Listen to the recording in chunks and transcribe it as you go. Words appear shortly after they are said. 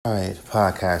All right,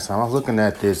 podcast. I was looking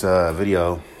at this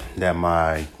video that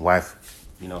my wife,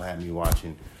 had me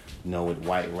watching, with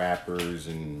white rappers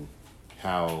and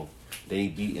how they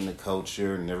be in the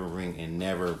culture,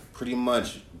 never pretty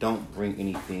much don't bring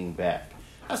anything back.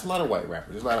 That's a lot of white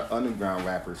rappers. There's a lot of underground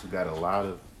rappers who got a lot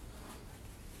of,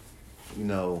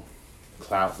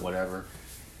 clout, whatever,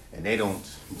 and they don't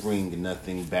bring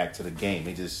nothing back to the game.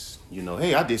 They just,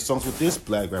 hey, I did songs with this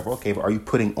black rapper. Okay, but are you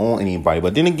putting on anybody?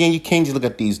 But then again, you can't just look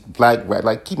at these black rap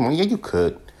like, keep on. Yeah, you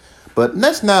could. But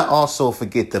let's not also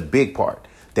forget the big part,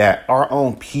 that our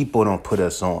own people don't put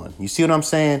us on. You see what I'm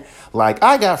saying? Like,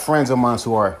 I got friends of mine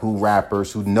who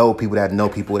rappers, who know people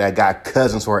that got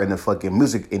cousins who are in the fucking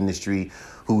music industry,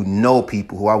 who know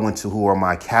people who I went to, who are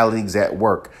my colleagues at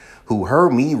work, who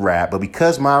heard me rap, but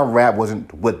because my rap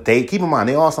wasn't what they, keep in mind,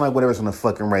 they all sound like whatever's on the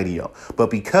fucking radio. But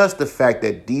because the fact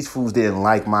that these fools didn't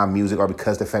like my music, or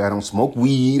because the fact I don't smoke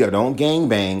weed, or don't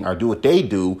gangbang, or do what they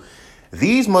do,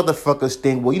 these motherfuckers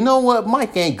think, well, you know what?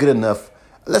 Mike ain't good enough.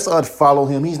 Let's unfollow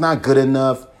him. He's not good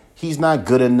enough. He's not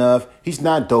good enough. He's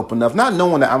not dope enough. Not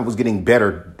knowing that I was getting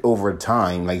better over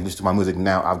time. Like, listen to my music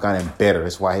now, I've gotten better.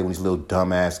 That's why I hate when these little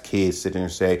dumbass kids sit there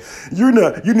and say, you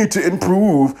need to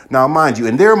improve. Now, mind you,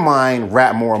 in their mind,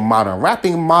 rap more modern.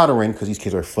 Rapping modern, because these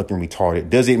kids are fucking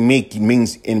retarded, doesn't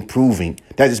means improving.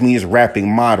 That just means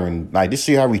rapping modern. Like, this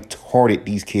is how retarded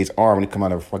these kids are when they come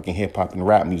out of fucking hip hop and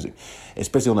rap music,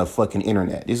 especially on the fucking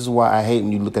internet. This is why I hate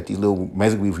when you look at these little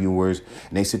music reviewers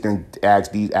and they sit there and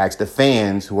ask the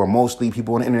fans, who are mostly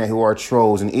people on the internet who are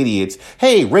trolls and idiots,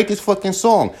 hey, rate this fucking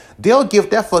song. They'll give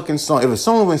that fucking song, if a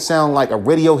song would sound like a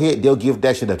radio hit, they'll give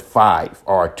that shit a 5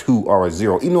 or a 2 or a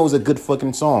 0. Even though it's a good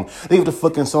fucking song, they give the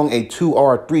fucking song a 2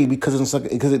 or a 3 because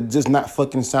it does not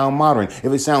fucking sound modern. If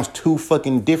it sounds too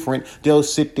fucking different, they'll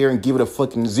sit there and give it a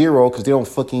fucking 0 because they don't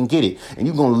fucking get it. And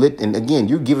you're gonna and again,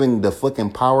 you're giving the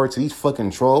fucking power to these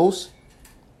fucking trolls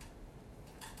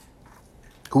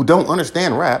who don't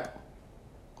understand rap,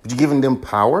 but you're giving them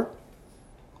power.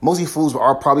 Most of these fools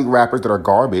are probably rappers that are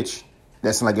garbage.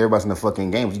 That sound like everybody's in the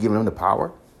fucking game, but you're giving them the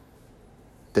power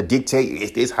to dictate,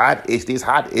 is this hot, is this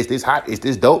hot, is this hot, is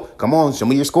this dope? Come on, show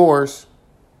me your scores.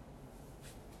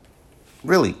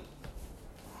 Really?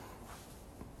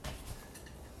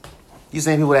 You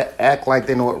saying people that act like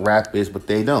they know what rap is, but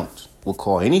they don't. We'll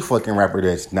call any fucking rapper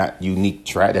that's not unique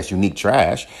trash, that's unique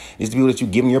trash. Is the people that you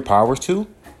giving your powers to?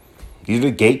 These are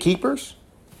the gatekeepers?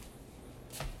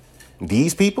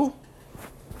 These people?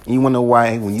 And you want to know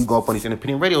why when you go up on these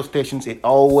independent radio stations, it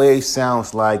always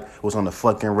sounds like what's on the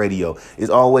fucking radio. It's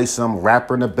always some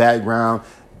rapper in the background.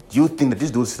 You think that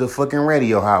this dude's to the fucking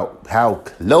radio, how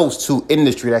close to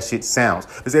industry that shit sounds.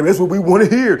 They say, that's what we want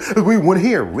to hear. That's what we want to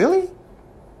hear. Really?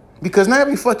 Because not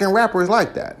every fucking rapper is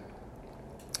like that.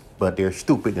 But they're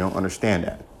stupid. They don't understand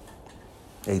that.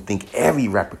 They think every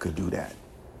rapper could do that.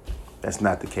 That's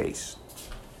not the case.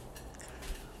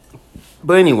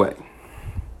 But anyway,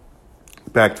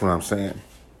 back to what I'm saying.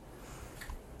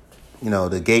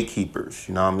 The gatekeepers,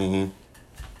 you know what I mean?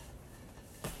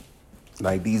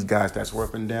 Like these guys that's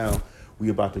working down, we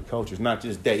about the culture. It's not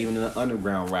just that, even in the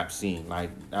underground rap scene. Like,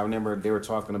 I remember they were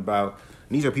talking about,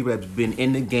 these are people that's been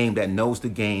in the game, that knows the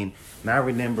game. And I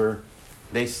remember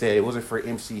they said it wasn't for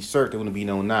MC Cert, there wouldn't be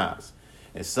no Nas.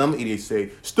 And some idiots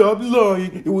say, stop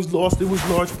lying. It was large,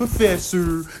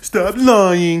 professor. Stop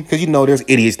lying. Because, there's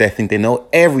idiots that think they know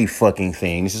every fucking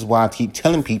thing. This is why I keep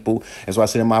telling people. That's why I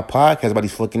said in my podcast about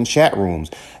these fucking chat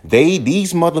rooms.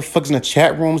 These motherfuckers in the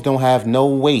chat rooms don't have no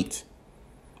weight.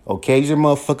 Okay? These are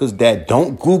motherfuckers that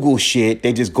don't Google shit.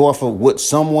 They just go off of what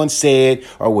someone said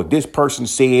or what this person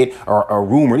said or a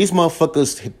rumor. These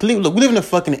motherfuckers, look, we live in a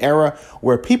fucking era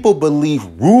where people believe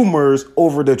rumors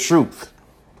over the truth.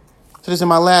 So this is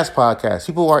my last podcast.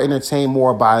 People are entertained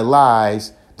more by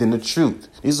lies than the truth.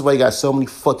 This is why you got so many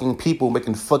fucking people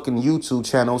making fucking YouTube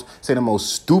channels saying the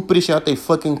most stupidest shit out their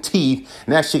fucking teeth,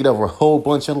 and that shit get over a whole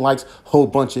bunch of likes, whole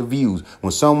bunch of views. When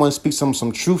someone speaks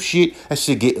some truth shit, that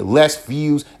shit get less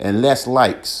views and less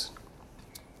likes.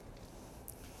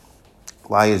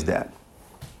 Why is that?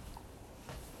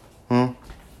 Why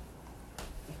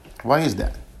is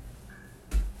that?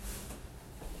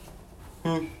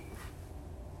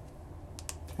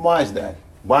 Why is that?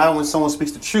 Why, when someone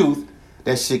speaks the truth,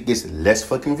 that shit gets less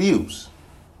fucking views?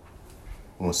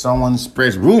 When someone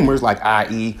spreads rumors, like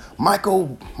i.e.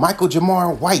 Michael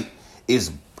Jamar White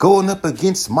is going up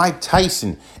against Mike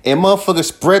Tyson, and motherfuckers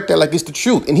spread that like it's the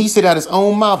truth, and he said out his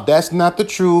own mouth that's not the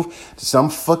truth. Some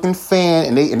fucking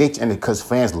fan, and because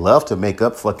fans love to make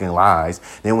up fucking lies.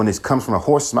 Then when it comes from a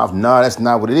horse's mouth, nah, that's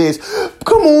not what it is.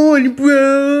 Come on,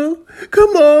 bro,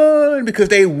 come on, because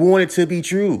they want it to be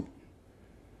true.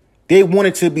 They want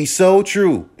it to be so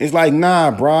true. It's like,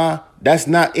 nah, brah, that's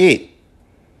not it.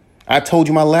 I told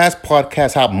you my last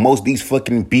podcast how most of these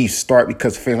fucking beefs start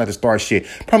because fans like to start shit.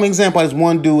 Prime example, this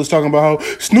one dude was talking about how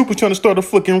Snoop was trying to start a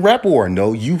fucking rap war.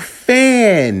 No, you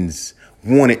fans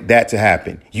wanted that to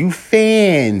happen. You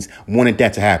fans wanted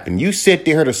that to happen. You sit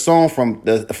there, heard a song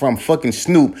from fucking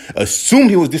Snoop,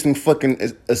 assumed he was dissing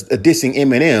dissing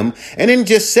Eminem, and then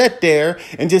just sat there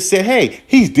and just said, "Hey,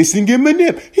 he's dissing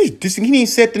Eminem. He's dissing." He didn't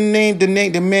set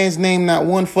the man's name not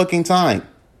one fucking time.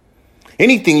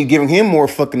 Anything, you giving him more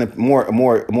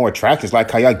attraction. It's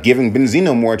like how y'all giving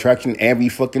Benzino more attraction every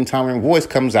fucking time her voice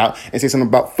comes out and say something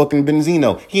about fucking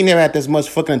Benzino. He never had this much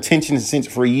fucking attention since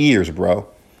for years, bro.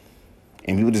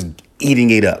 And we were just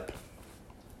eating it up.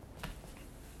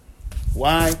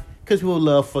 Why? Because people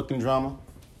love fucking drama.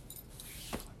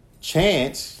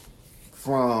 Chance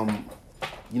from,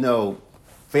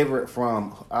 favorite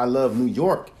from I Love New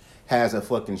York has a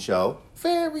fucking show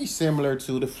very similar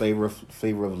to the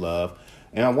Flavor of Love.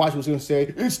 And I watched what's going to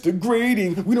say, it's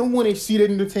degrading. We don't want to see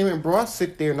that entertainment. Bro, I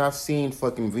sit there and I've seen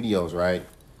fucking videos, right?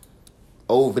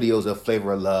 Old videos of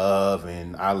Flavor of Love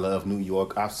and I Love New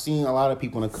York. I've seen a lot of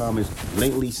people in the comments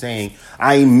blatantly saying,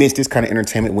 I miss this kind of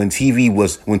entertainment when TV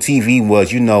was,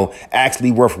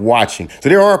 actually worth watching. So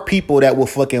there are people that will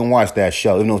fucking watch that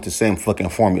show, even though it's the same fucking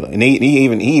formula. And he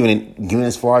even going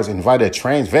as far as invited a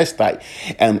transvestite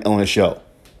on the show.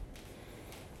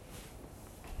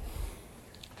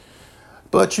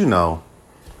 But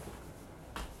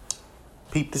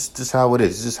peep, this is how it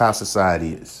is. This is how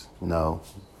society is,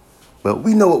 But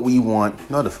we know what we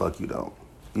want. No, the fuck you don't.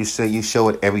 You show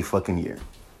it every fucking year.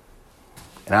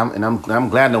 And I'm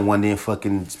glad no one didn't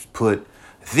fucking put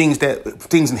things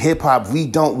in hip hop we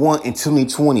don't want in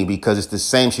 2020 because it's the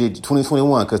same shit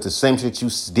 2021 because the same shit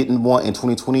you didn't want in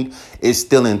 2020 is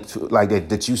still in like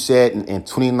that you said in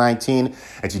 2019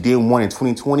 that you didn't want in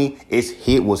 2020.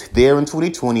 It was there in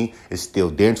 2020. It's still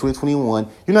there in 2021.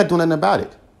 You're not doing nothing about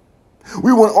it.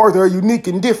 We want art that are unique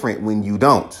and different when you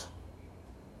don't.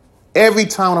 Every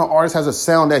time an artist has a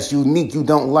sound that's unique, you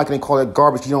don't like it and call it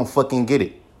garbage, you don't fucking get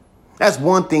it. That's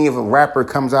one thing if a rapper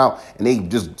comes out and they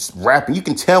just rapping. You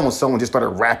can tell when someone just started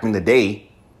rapping today.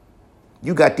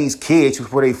 You got these kids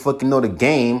before they fucking know the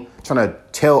game trying to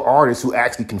tell artists who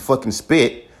actually can fucking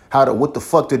spit what the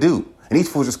fuck to do. And these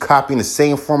fools just copying the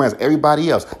same format as everybody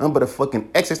else. Nothing but a fucking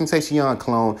XXXTentacion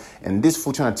clone. And this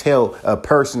fool trying to tell a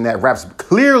person that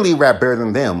clearly rap better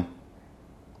than them.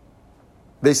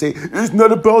 They say, it's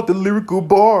not about the lyrical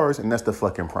bars. And that's the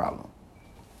fucking problem.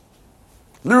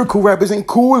 Lyrical rap isn't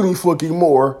cool any fucking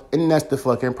more. And that's the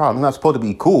fucking problem. It's not supposed to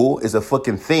be cool. It's a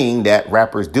fucking thing that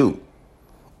rappers do.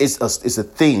 It's a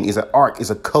thing. It's an art. It's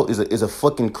a code. It's a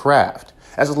fucking craft.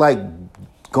 That's like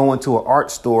going to an art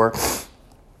store.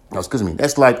 No, excuse me.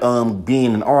 That's like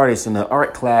being an artist in an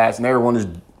art class and everyone is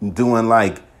doing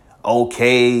like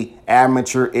okay,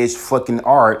 amateur-ish fucking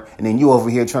art, and then you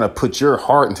over here trying to put your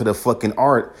heart into the fucking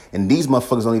art, and these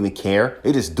motherfuckers don't even care.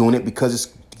 They're just doing it because it's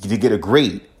to get a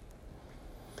grade.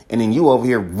 And then you over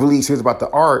here really serious about the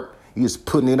art. You just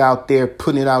putting it out there,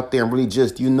 and really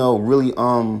just, really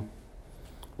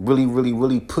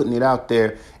putting it out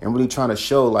there and really trying to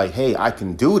show like, hey, I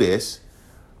can do this.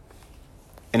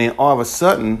 And then all of a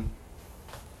sudden,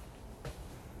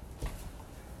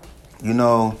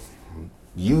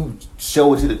 you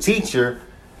show it to the teacher.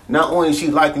 Not only is she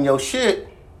liking your shit,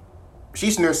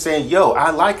 she's in there saying, yo,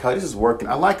 I like how this is working.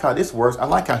 I like how this works. I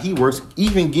like how he works.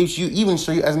 Even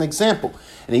show you as an example.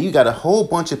 And then you got a whole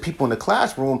bunch of people in the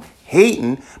classroom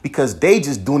hating because they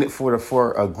just doing it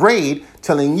for a grade,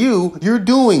 telling you you're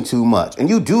doing too much. And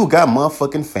you do got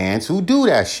motherfucking fans who do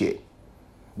that shit.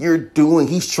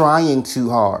 He's trying too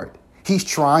hard. He's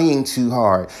trying too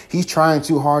hard. He's trying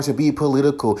too hard to be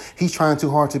political. He's trying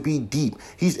too hard to be deep.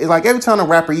 It's like every time a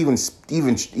rapper even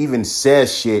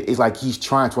says shit, it's like he's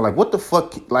trying to, like, what the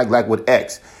fuck, like with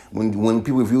X, when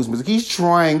people review his music, he's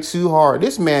trying too hard.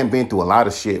 This man been through a lot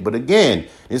of shit. But again,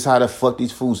 this is how the fuck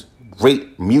these fools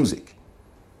rate music.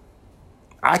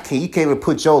 You can't even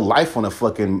put your life on a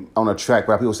track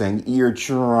where people saying you're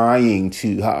trying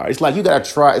too hard. It's like you gotta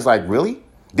try. It's like, really?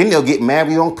 Then they'll get mad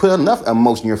when you don't put enough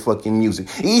emotion in your fucking music.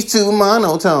 He's too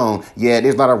monotone. Yeah,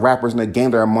 there's a lot of rappers in the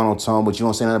game that are monotone, but you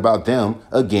don't say nothing about them.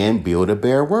 Again,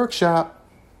 Build-A-Bear Workshop.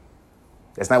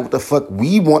 That's not what the fuck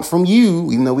we want from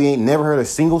you. Even though we ain't never heard a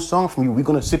single song from you, we're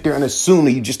going to sit there and assume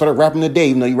that you just started rapping today.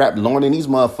 Even though you rap longer than these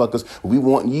motherfuckers. We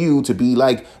want you to be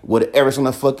like whatever's on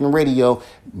the fucking radio,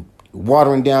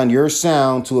 watering down your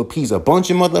sound to appease a bunch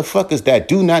of motherfuckers that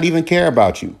do not even care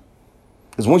about you.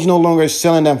 Because once you no longer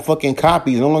selling them fucking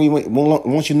copies,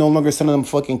 once you no longer selling them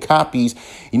fucking copies,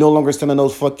 you no longer selling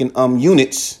those fucking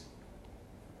units,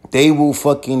 They will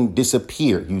fucking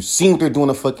disappear. You seen what they're doing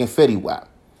to fucking Fetty Wap.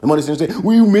 I'm understanding saying,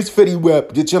 we miss Fetty Wap.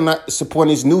 That you're not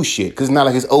supporting his new shit because it's not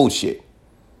like his old shit.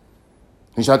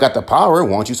 Since y'all got the power,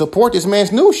 why don't you support this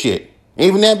man's new shit? Ain't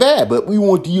even that bad, but we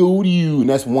want the old you. And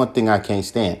that's one thing I can't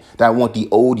stand. That I want the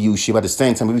old you shit. But at the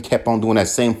same time, if we kept on doing that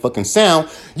same fucking sound,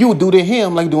 you would do to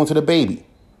him like you're doing to the baby.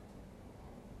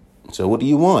 So what do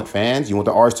you want, fans? You want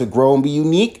the artist to grow and be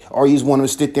unique? Or you just want them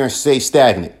to sit there and stay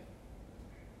stagnant?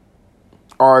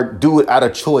 Or do it out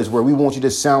of choice where we want you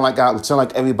to sound like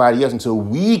everybody else until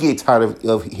we get tired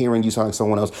of hearing you sound like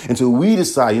someone else, until we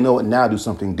decide, you know what, now do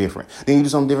something different. Then you do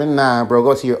something different. Nah, bro,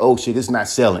 go to your old shit. It's not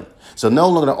selling. So no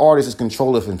longer the artist is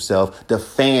control of himself. The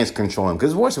fans control him.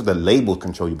 Because worse if the labels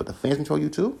control you, but the fans control you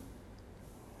too.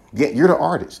 Yeah, you're the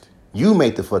artist. You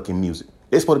make the fucking music.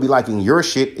 They're supposed to be liking your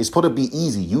shit. It's supposed to be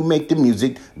easy. You make the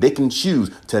music. They can choose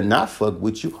to not fuck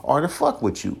with you or to fuck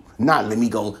with you. Not let me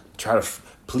go try to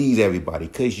please everybody,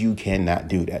 because you cannot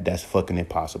do that. That's fucking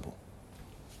impossible.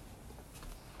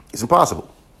 It's impossible.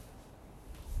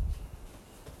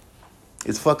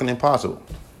 It's fucking impossible.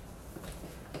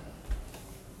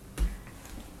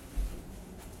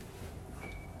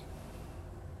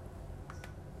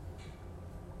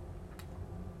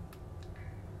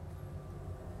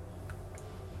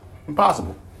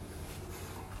 Impossible.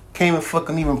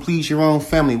 Can't even please your own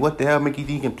family. What the hell make you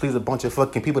think you can please a bunch of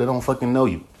fucking people that don't fucking know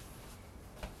you?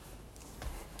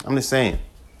 I'm just saying.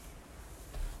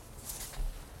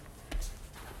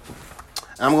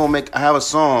 I have a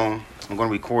song. I'm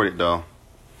gonna record it though.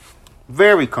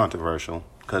 Very controversial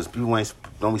because people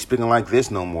don't be speaking like this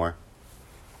no more.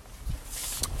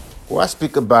 Well, I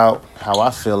speak about how I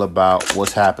feel about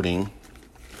what's happening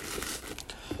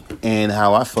and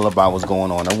how I feel about what's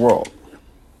going on in the world.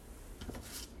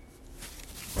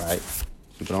 Right?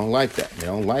 People don't like that. They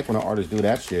don't like when the artists do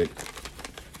that shit.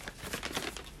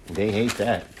 They hate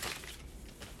that.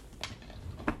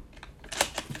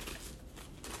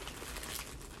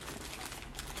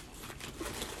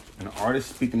 An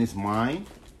artist speaking his mind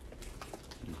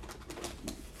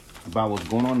about what's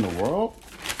going on in the world.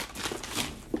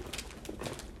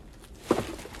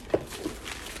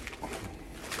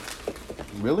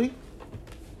 Really?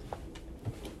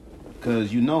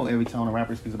 Because you know every time a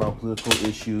rapper speaks about political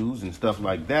issues and stuff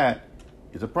like that,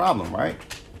 it's a problem, right?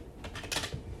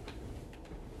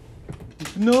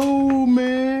 No,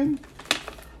 man.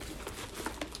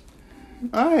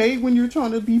 I hate when you're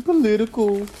trying to be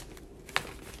political.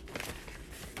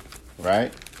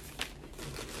 Right?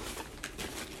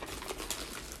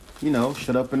 You know,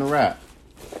 shut up and rap.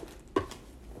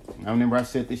 I remember I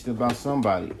said this shit about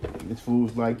somebody. This fool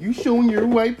was like, you showing your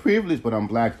white privilege, but I'm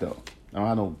black though. No,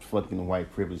 I don't fucking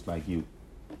white privilege like you.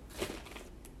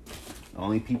 The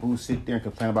only people who sit there and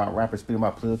complain about rappers speaking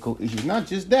about political issues, not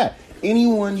just that.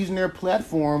 Anyone using their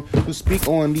platform to speak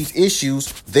on these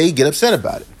issues, they get upset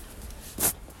about it.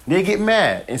 They get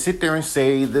mad and sit there and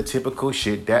say the typical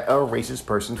shit that a racist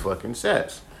person fucking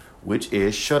says, which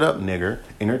is, shut up, nigger,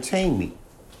 entertain me.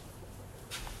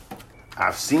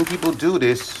 I've seen people do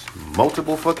this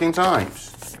multiple fucking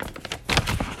times.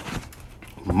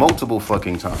 Multiple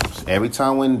fucking times. Every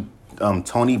time when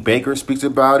Tony Baker speaks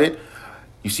about it,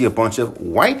 you see a bunch of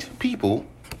white people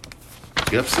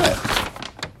get upset.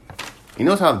 You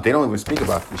notice how they don't even speak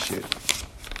about this shit.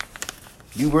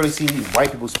 You really see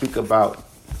white people speak about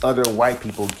other white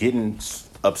people getting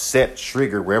upset,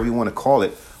 triggered, wherever you want to call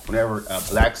it, whenever a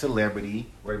black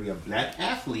celebrity, whether you're a black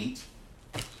athlete,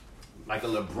 like a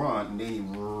LeBron, and then you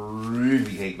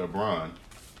really hate LeBron,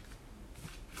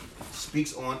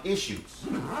 speaks on issues.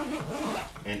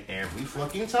 And every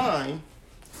fucking time,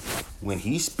 when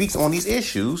he speaks on these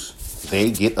issues,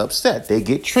 they get upset. They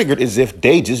get triggered as if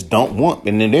they just don't want,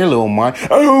 and in their little mind,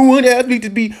 I don't want athletes to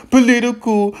be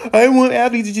political. I want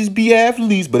athletes to just be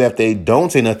athletes. But if they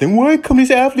don't say nothing, why come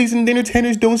these athletes and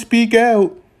entertainers don't speak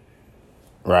out?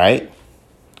 Right?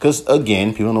 Because,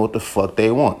 again, people know what the fuck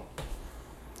they want.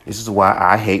 This is why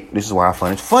I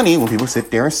find it funny when people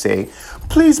sit there and say,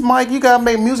 please, Mike, you gotta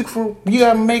make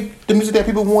the music that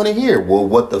people want to hear. Well,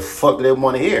 what the fuck do they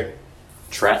want to hear?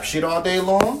 Trap shit all day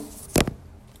long?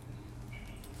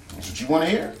 That's what you want to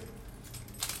hear?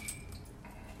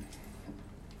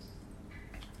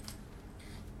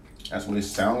 That's what it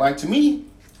sounds like to me.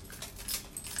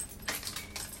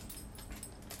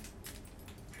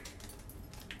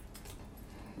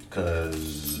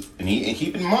 And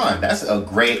keep in mind, that's a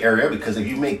gray area, because if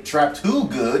you make trap too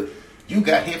good, you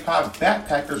got hip-hop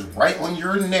backpackers right on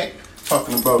your neck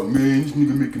talking about, man, this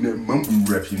nigga making that mumbling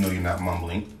rap. You know you're not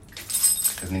mumbling.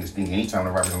 Because niggas think anytime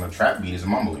the rapper's on a trap beat is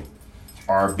mumbling.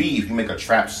 Or B, if you make a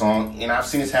trap song, and I've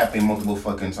seen this happen multiple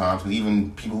fucking times, because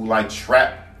even people who like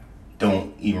trap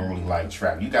don't even really like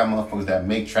trap. You got motherfuckers that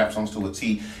make trap songs to a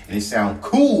T and it sound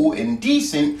cool and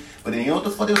decent, but then you know what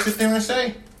the fuck they'll sit there and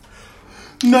say?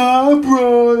 Nah,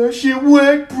 bro, that shit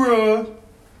whack, bro.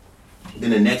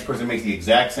 Then the next person makes the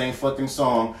exact same fucking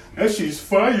song. That shit's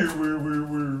fire,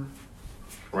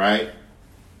 right?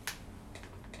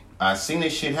 I've seen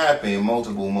this shit happen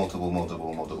multiple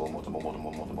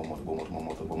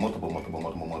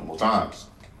times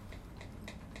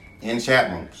in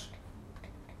chat rooms.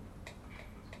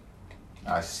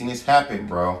 I've seen this happen,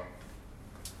 bro,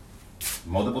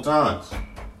 multiple times.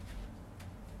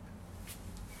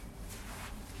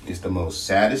 It's the most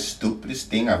saddest, stupidest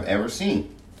thing I've ever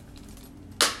seen.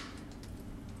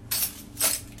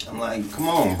 I'm like, come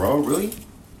on, bro, really?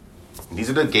 These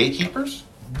are the gatekeepers?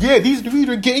 Yeah, these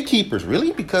are gatekeepers,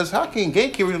 really? Because how can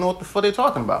gatekeepers know what the fuck they're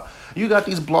talking about? You got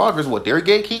these bloggers, what, they're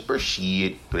gatekeepers?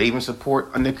 Shit. Do they even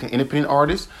support independent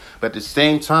artists? But at the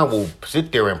same time, we'll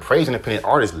sit there and praise independent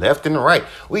artists left and right.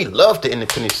 We love the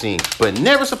independent scene, but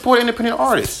never support independent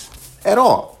artists at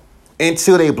all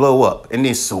until they blow up. And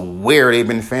then swear they've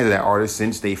been fans of that artist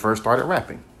since they first started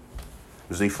rapping.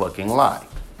 Because they fucking lie.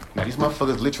 Now, these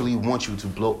motherfuckers literally want you to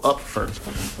blow up first.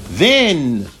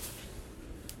 Then...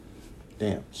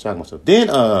 Damn, shocked myself. Then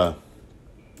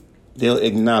they'll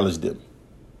acknowledge them.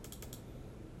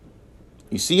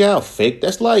 You see how fake?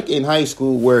 That's like in high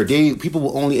school where people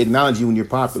will only acknowledge you when you're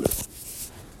popular.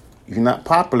 If you're not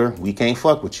popular, we can't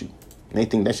fuck with you. And they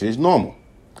think that shit is normal.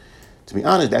 To be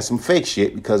honest, that's some fake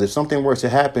shit, because if something were to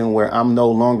happen where I'm no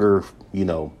longer,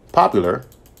 popular,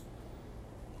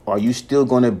 are you still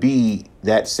going to be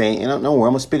that same? And don't worry,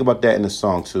 I'm going to speak about that in the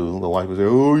song too. The white people say,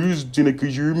 oh, you're just doing it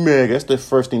because you're mad. That's the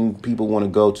first thing people want to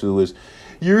go to is,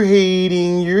 you're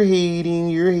hating.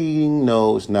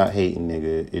 No, it's not hating,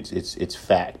 nigga. It's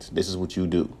fact. This is what you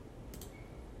do.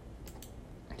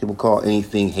 People call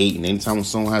anything hating. Anytime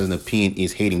someone has an opinion,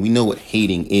 is hating. We know what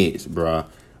hating is, bruh.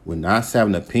 When I have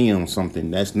an opinion on something,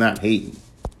 that's not hating.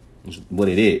 It's what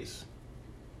it is.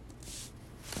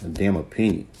 A damn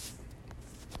opinion.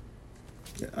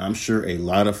 I'm sure a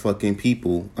lot of fucking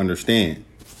people understand.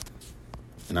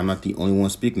 And I'm not the only one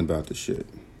speaking about this shit.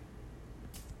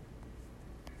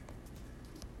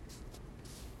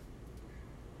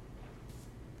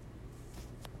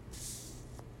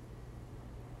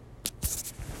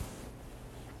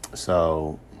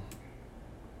 So,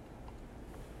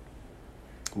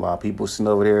 while people sitting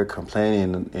over there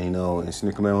complaining, and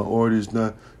snicking around, artists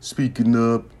not speaking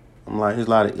up, I'm like, there's a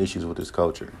lot of issues with this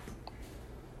culture.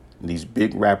 These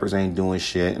big rappers ain't doing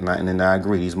shit, and then I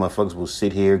agree. These motherfuckers will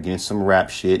sit here, get in some rap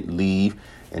shit, leave,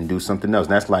 and do something else.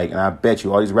 And that's like, and I bet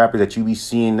you all these rappers that you be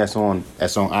seeing that's on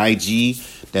IG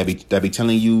that be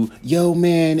telling you, yo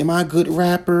man, am I a good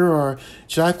rapper or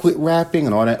should I quit rapping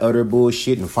and all that other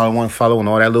bullshit and follow and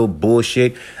all that little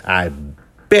bullshit. I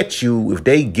bet you if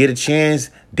they get a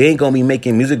chance, they ain't gonna be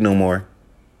making music no more.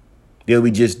 They'll be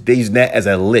just, they use that as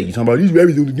a lick. You talking about these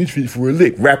rappers doing this shit for a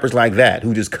lick. Rappers like that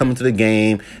who just come into the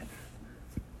game,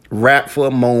 rap for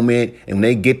a moment, and when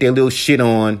they get their little shit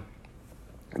on,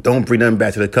 don't bring nothing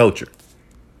back to the culture.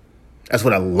 That's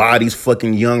what a lot of these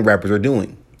fucking young rappers are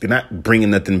doing. They're not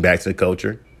bringing nothing back to the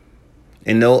culture.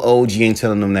 And no OG ain't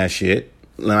telling them that shit.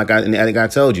 Like I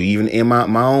told you, even in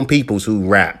my own peoples who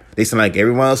rap, they sound like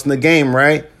everyone else in the game,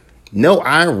 right? No,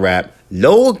 I rap.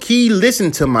 Low key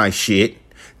listen to my shit.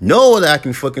 Know that I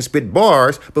can fucking spit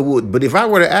bars, but if I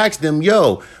were to ask them,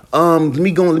 yo, let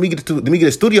me get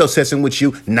a studio session with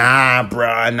you. Nah,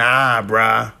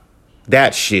 bruh.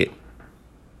 That shit.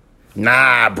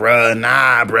 Nah,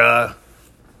 bruh.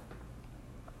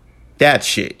 That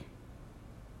shit.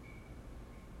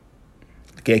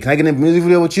 Okay, can I get in a music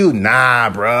video with you?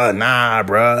 Nah,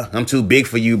 bruh. I'm too big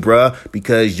for you, bruh,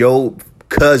 because your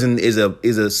cousin is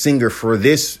a singer for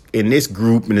this in this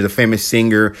group and is a famous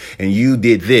singer, and you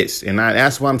did this, and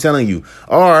that's what I'm telling you.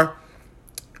 Or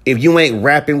if you ain't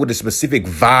rapping with a specific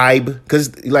vibe, because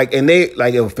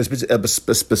a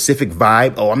specific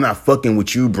vibe, oh, I'm not fucking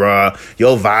with you, bruh.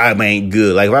 Your vibe ain't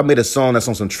good. Like if I made a song that's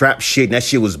on some trap shit and that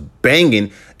shit was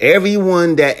banging,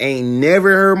 everyone that ain't never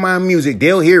heard my music,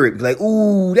 they'll hear it. Like,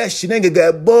 ooh, that shit nigga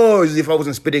got bars, as if I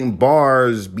wasn't spitting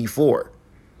bars before.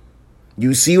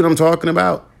 You see what I'm talking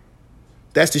about?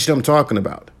 That's the shit I'm talking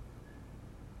about.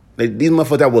 Like, these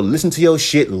motherfuckers that will listen to your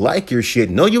shit, like your shit,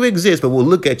 know you exist, but will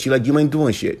look at you like you ain't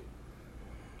doing shit.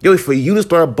 They'll wait for you to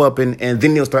start bumping, and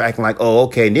then they'll start acting like, oh,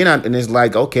 okay. And it's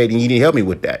like, okay, then you didn't help me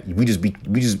with that. We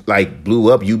just like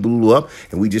blew up, you blew up,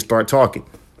 and we just start talking.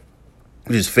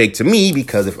 Which is fake to me,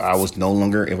 because if I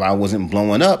wasn't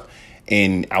blowing up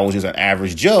and I was just an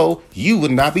average Joe, you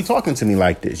would not be talking to me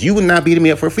like this. You would not be hitting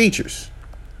me up for features.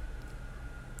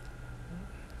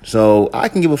 So I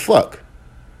can give a fuck.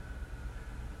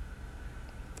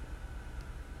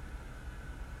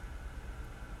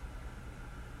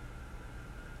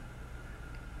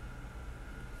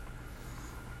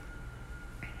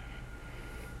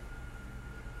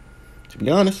 To be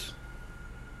honest,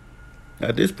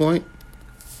 at this point,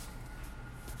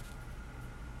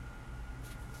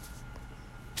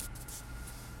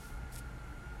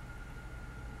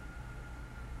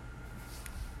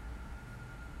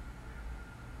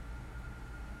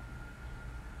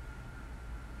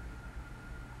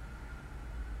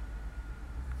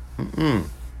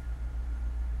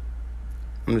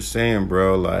 I'm just saying,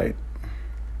 bro, like,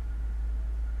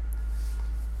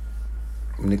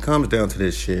 when it comes down to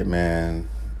this shit, man,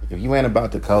 if you ain't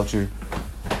about the culture,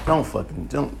 don't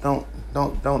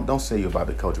say you're about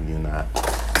the culture when you're not.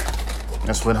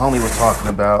 That's what homie was talking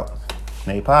about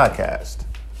in a podcast.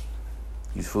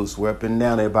 These fools swear up and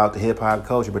down they're about the hip hop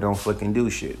culture, but don't fucking do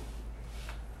shit.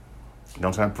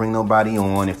 Don't try to bring nobody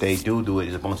on. If they do it,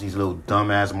 it's a bunch of these little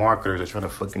dumbass marketers that trying to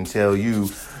fucking tell you,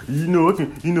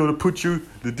 to put you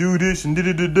to do this and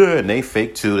da-da-da-da. And they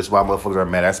fake too. That's why motherfuckers are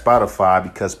mad at Spotify,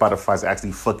 because Spotify's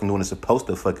actually fucking doing what it's supposed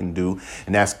to fucking do.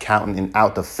 And that's counting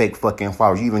out the fake fucking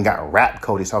followers. You even got rap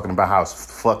coders talking about how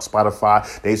fuck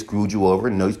Spotify, they screwed you over.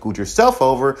 No, you screwed yourself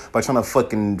over by trying to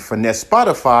fucking finesse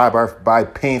Spotify by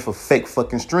paying for fake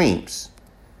fucking streams.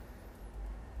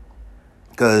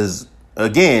 Because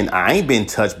again, I ain't been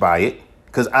touched by it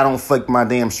because I don't fuck my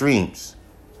damn streams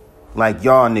like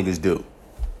y'all niggas do.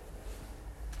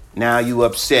 Now you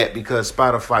upset because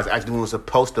Spotify's actually doing what it's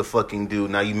supposed to fucking do.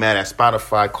 Now you mad at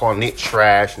Spotify, calling it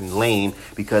trash and lame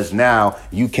because now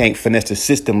you can't finesse the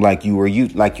system like you're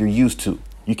used to.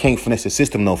 You can't finesse the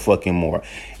system no fucking more.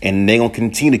 And they gonna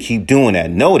continue to keep doing that.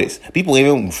 Notice, people ain't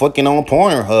even fucking on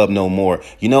Pornhub no more.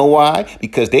 You know why?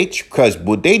 Because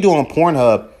what they do on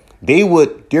Pornhub, there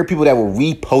are people that will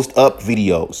repost up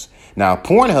videos. Now,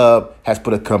 Pornhub has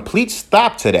put a complete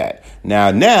stop to that.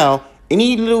 Now,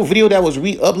 any little video that was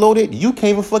re-uploaded, you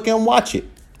can't even fucking watch it.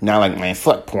 Now, like, man,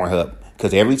 fuck Pornhub.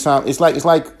 Because every time, it's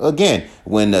like, again,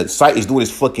 when the site is doing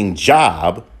its fucking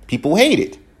job, people hate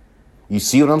it. You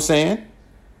see what I'm saying?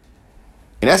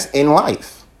 And that's in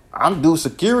life. I'm doing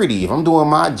security. If I'm doing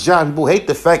my job, people hate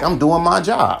the fact I'm doing my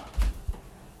job.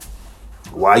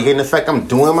 Why you hating the fact I'm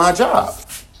doing my job?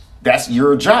 That's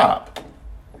your job.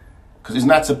 Because it's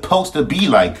not supposed to be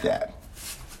like that.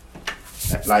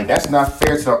 Like, that's not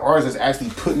fair to the artists that's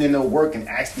actually putting in the work and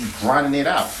actually grinding it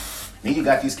out. Then you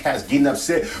got these cats getting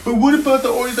upset. But what about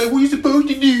the artists? Like, what are you supposed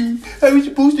to do? How are we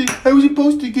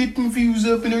supposed to get them views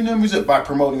up and their numbers up? By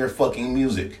promoting their fucking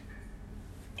music.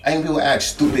 I think people ask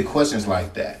stupid questions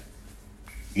like that.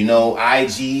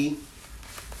 IG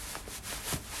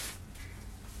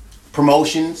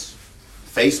promotions,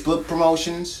 Facebook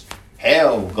promotions.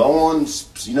 Hell, go on,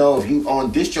 if you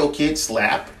on DistroKid,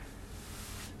 Slap.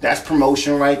 That's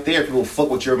promotion right there. People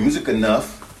fuck with your music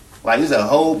enough. Like, there's a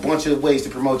whole bunch of ways to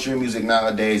promote your music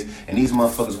nowadays, and these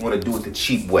motherfuckers want to do it the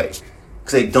cheap way.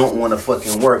 Because they don't want to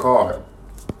fucking work hard.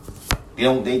 They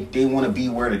want to be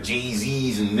where the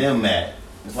Jay-Z's and them at.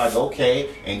 It's like, okay,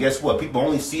 and guess what? People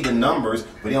only see the numbers,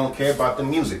 but they don't care about the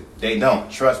music. They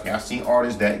don't. Trust me, I've seen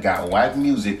artists that got whack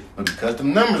music, but because the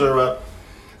numbers are up,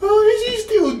 oh, he's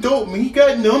still dope, man. He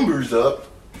got numbers up.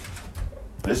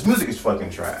 This music is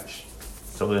fucking trash.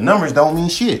 So the numbers don't mean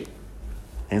shit.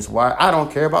 Hence why I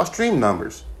don't care about stream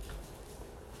numbers.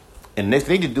 And the next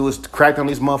thing they need to do is crack down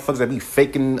these motherfuckers that be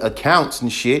faking accounts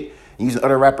and shit and using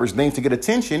other rappers' names to get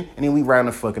attention, and then we ride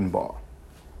the fucking ball.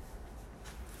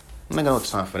 I'm not got no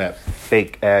time for that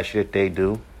fake ass shit they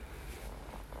do.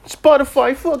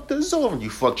 Spotify fucked us over. You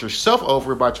fucked yourself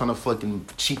over by trying to fucking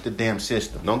cheat the damn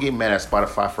system. Don't get mad at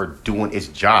Spotify for doing its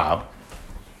job.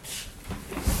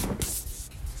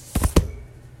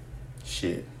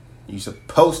 Shit. You're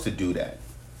supposed to do that.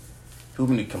 People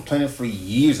been complaining for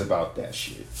years about that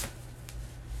shit.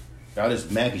 Y'all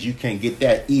just mad because you can't get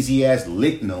that easy ass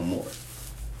lick no more.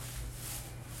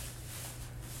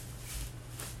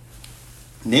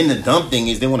 And then the dumb thing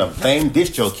is they want to blame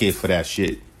DistroKid for that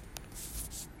shit.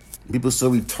 People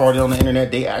so retarded on the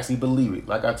internet, they actually believe it.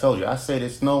 Like I told you, I say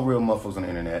there's no real motherfuckers on the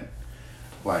internet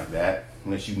like that,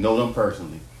 unless you know them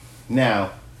personally.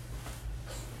 Now,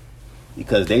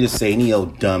 because they just say any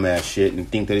old dumbass shit and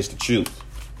think that it's the truth.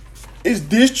 It's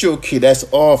DistroKid. That's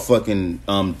all fucking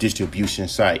distribution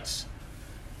sites.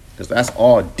 Because that's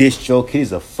all DistroKid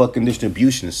is, a fucking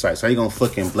distribution site. So how you gonna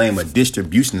fucking blame a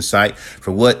distribution site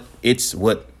for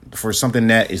for something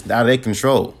that is out of their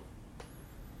control?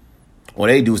 All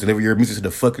they do is deliver your music to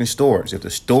the fucking stores. If the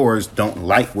stores don't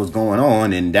like what's going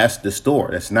on, then that's the store.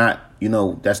 That's not,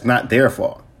 that's not their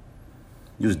fault.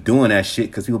 You was doing that shit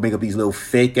because people make up these little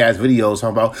fake ass videos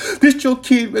talking about this your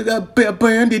kid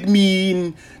abandoned me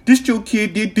and this your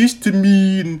kid did this to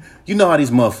me, and you know how these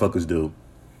motherfuckers do.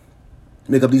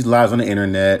 Make up these lies on the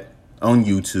internet, on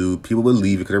YouTube. People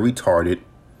believe it because they're retarded.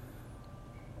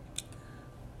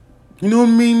 You know what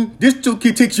I mean? This your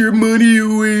kid takes your money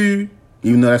away.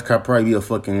 Even though that's probably be a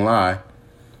fucking lie.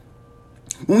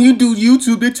 When you do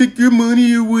YouTube, they take your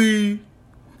money away.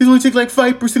 It only takes like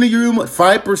 5% of your money.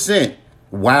 5%.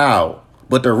 Wow.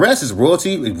 But the rest is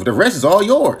royalty. The rest is all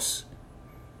yours.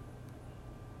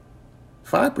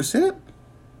 5%?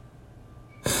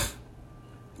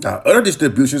 Now, other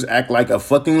distributions act like a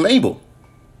fucking label.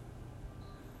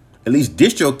 At least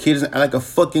DistroKid doesn't act like a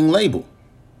fucking label.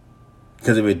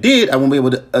 Because if it did, I wouldn't be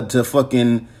able to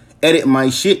fucking edit my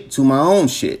shit to my own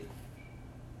shit.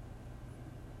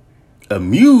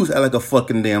 Amuse act like a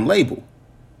fucking damn label.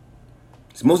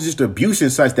 So most distribution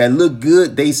sites that look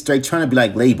good, they straight trying to be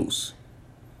like labels.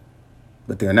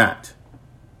 But they're not.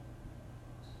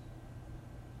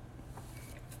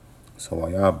 So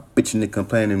while y'all bitching and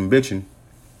complaining and bitching.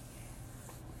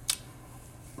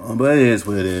 But it is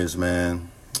what it is, man.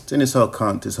 Turn this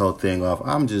whole thing off.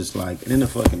 I'm just like, in the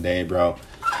fucking day, bro.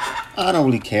 I don't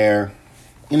really care.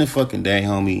 In the fucking day,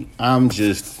 homie. I'm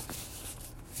just,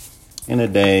 in the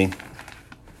day,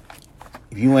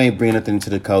 if you ain't bringing nothing to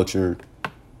the culture,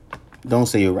 don't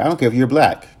say you're, I don't care if you're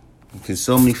black. Because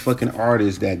so many fucking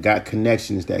artists that got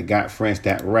connections, that got friends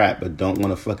that rap, but don't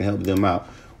want to fucking help them out.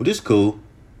 Well, this is cool.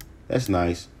 That's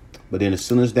nice. But then as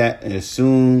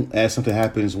soon as something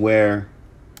happens where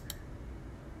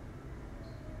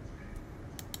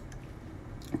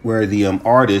the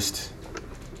artist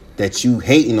that you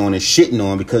hating on and shitting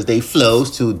on because they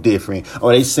flows too different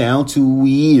or they sound too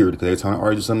weird because they're trying to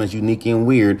argue something that's unique and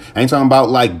weird. I ain't talking about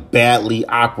like badly,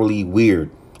 awkwardly weird.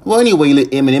 Well, anyway, you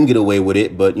let Eminem get away with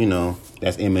it, but you know,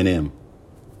 that's Eminem.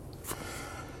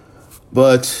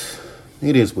 But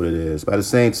it is what it is. But at the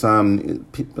same time,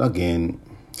 again,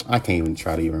 I can't even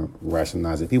try to even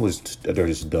rationalize it. They're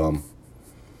just dumb.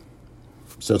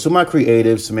 So to my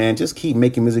creatives, man, just keep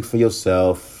making music for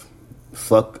yourself.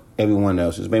 Fuck everyone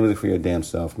else. Just make music for your damn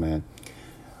self, man.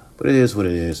 But it is what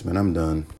it is, man. I'm done.